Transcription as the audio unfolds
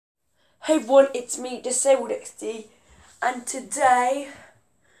Hey everyone, it's me, Disabled XD, and today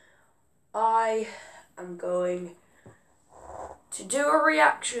I am going to do a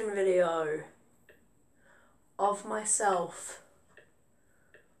reaction video of myself.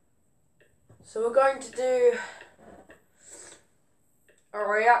 So we're going to do a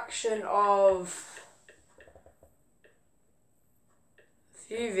reaction of a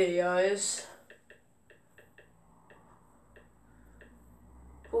few videos.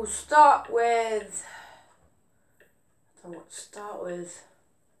 We'll start with, I don't know what to start with.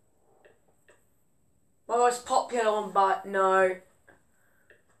 My most popular one, but no.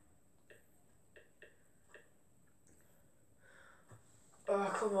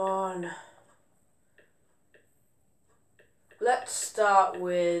 Oh, come on. Let's start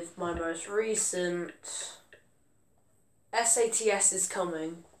with my most recent. SATS is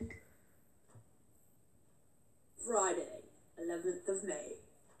coming. Friday, 11th of May,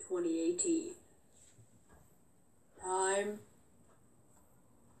 2018. Time?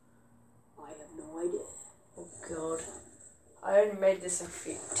 I have no idea. Oh god. I only made this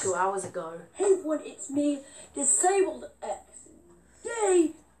 2 hours ago. Hey everyone, it's me, Disabled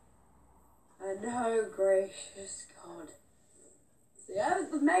XD. And oh gracious God. It's the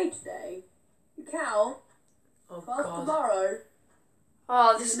 11th of May today. You count. Oh Plus god. tomorrow.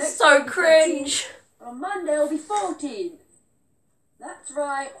 Oh, this Next is so week, cringe. On Monday it'll be 14th. That's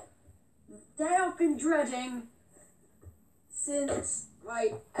right. The day I've been dreading since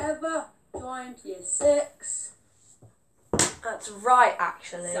I ever joined year 6. That's right,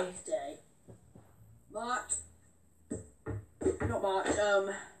 actually. Saturday. March. Not March,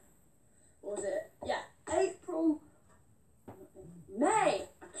 what was it? Yeah, April. May.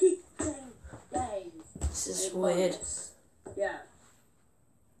 I keep saying days. This is April. weird. Yeah.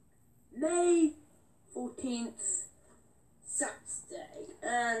 May 14th, Saturday.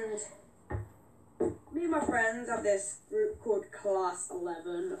 And me and my friends have this group called Class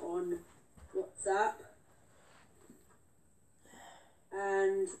 11 on WhatsApp.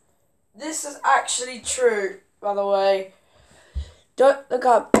 And This is actually true, by the way. Don't look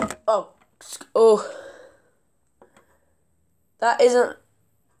up. Oh. That isn't.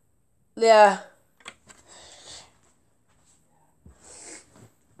 Yeah.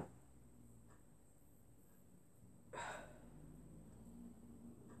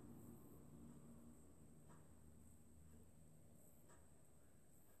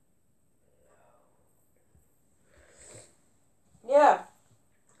 Yeah.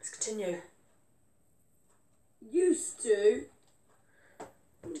 Let's continue. used to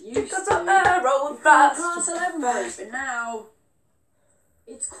Because an arrow and fast. Class 11 group, and now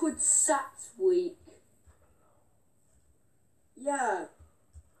it's called Sats Week. Yeah.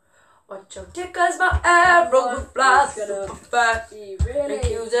 Watch out, tickles, my arrow and flies Gonna super fast. be And really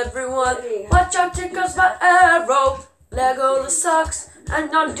kills everyone. really Watch out, tickles, my arrow. Lego the sucks,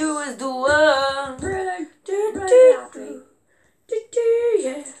 and all do is do one. really Do, happy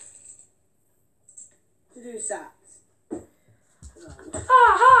yeah. to do Sats.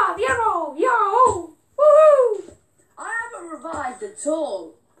 Ha ha, the arrow, yo, woohoo. I haven't revised at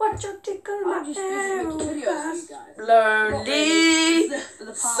all. Watch out, tickles, my I'm just busy arrow making videos fast. for you guys. Lonely, For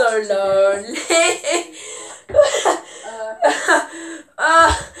the past so 2 days. lonely. I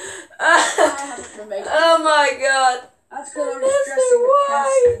haven't been making. Oh my god. That's because I'm Vanessa, stressing with why?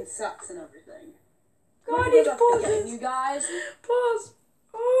 tests and Sats and everything. God, I need to I've pause been getting this. you guys. Pause.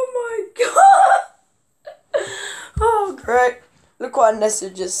 Oh my god. Oh, great. Look what Nessa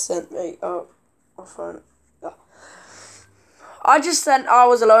just sent me. Oh, my phone. Oh. I just sent I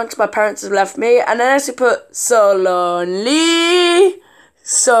was alone because my parents have left me. And then Nessa put, so lonely.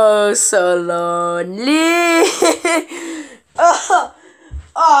 So lonely. Oh,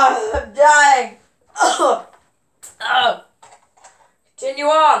 I'm dying. Oh. Continue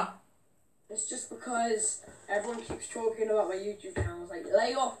on. It's just because everyone keeps talking about my YouTube channel. It's like,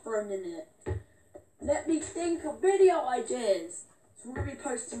 lay off for a minute. Let me think of video ideas. So I'm going to be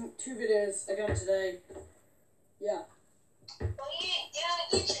posting 2 videos again today. Yeah.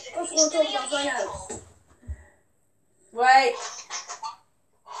 First, I want to talk about something else. Wait.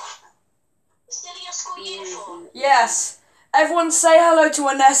 Still in your school uniform? Yes. Everyone say hello to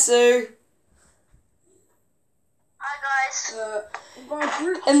Anesu. Hi guys. My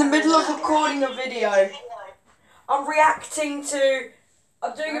group In the middle of channel- recording a video. I'm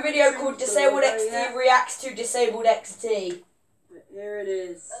doing a video called Disabled XD Reacts to Disabled XT. Here it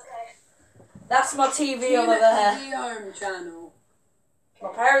is. Okay. That's my TV over there. TMXD home channel. My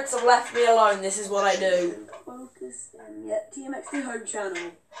parents have left me alone. This is what I do. Focus and yeah, TMXD home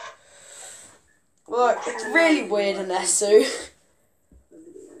channel. Look, it's really weird, Anesu.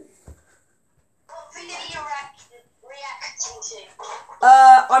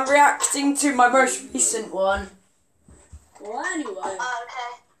 I'm reacting to my most recent one. Well, anyway. Oh,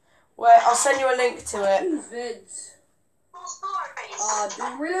 okay. Wait, I'll send you a link to it. These vids More stories. are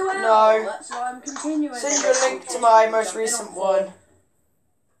doing really well. No. That's why I'm continuing. Send you a link to my most recent one.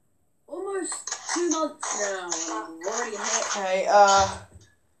 Almost 2 months now. And I've already hit. Okay, How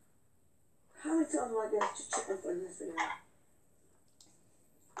many times am I going to check my phone this video?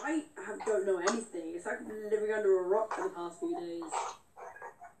 Don't know anything. It's like I've been living under a rock for the past few days.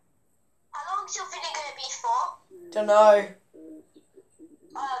 How long's your video going to be for? dunno.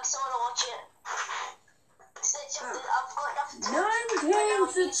 Because I want to watch it. Since I've got enough time.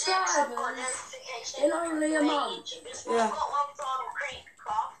 19 subscribers in only a month. Yeah. I've got one from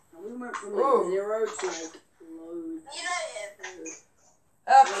Creekcraft. And we went from Ooh. like 0 to like loads. You know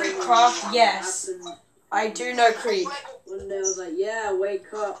him? Creekcraft, yes. Happened I do know Creek. One day I was like, yeah,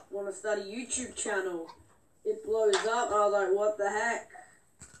 wake up, want to start a YouTube channel. It blows up, and I was like, what the heck?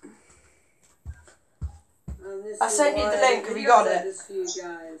 And this I is sent you why the link, I have you got videoed it? this for you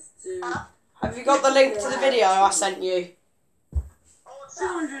guys to Have you got the link to the video I sent you?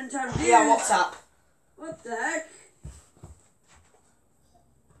 210 views. Yeah, WhatsApp. What the heck?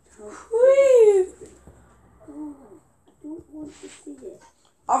 Woo! Oh, I don't want to see it.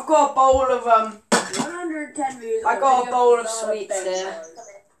 I've got a bowl of 110 views. I on got a video bowl of without a sweets bench. there.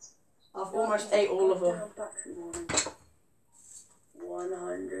 I've almost ate all of them. Goddamn battery warning.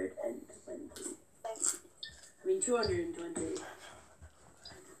 120. I mean 220.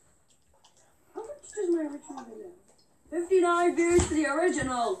 How much does my original video? 59 views for the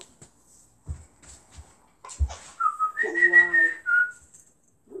original. Wow.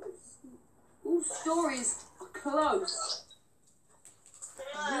 All stories are close.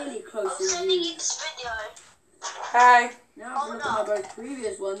 Really close I'm in sending you views. this video. Hey. Now if you look at my both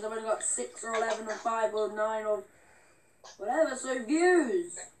previous ones, I've only got 6 or 11 or 5 or 9 or whatever, so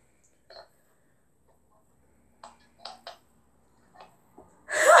views.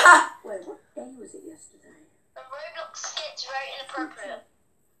 Wait, what day was it yesterday? The Roblox skit's very inappropriate.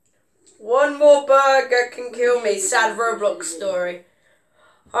 One more burger can kill me. Sad Roblox story.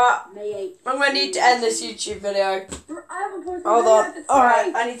 Alright, May 8th. I'm gonna need to end this YouTube video. I haven't posted Hold a video on. for 3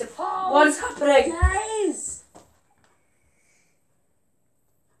 Alright, I need to. What's happening? days.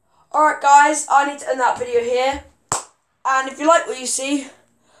 Alright, guys, I need to end that video here. And if you like what you see,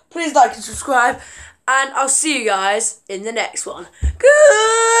 please like and subscribe. And I'll see you guys in the next one.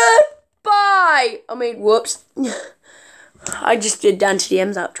 Goodbye! I mean, whoops. I just did Dan to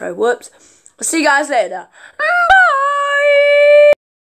DM's outro. Whoops. I'll see you guys later. Bye!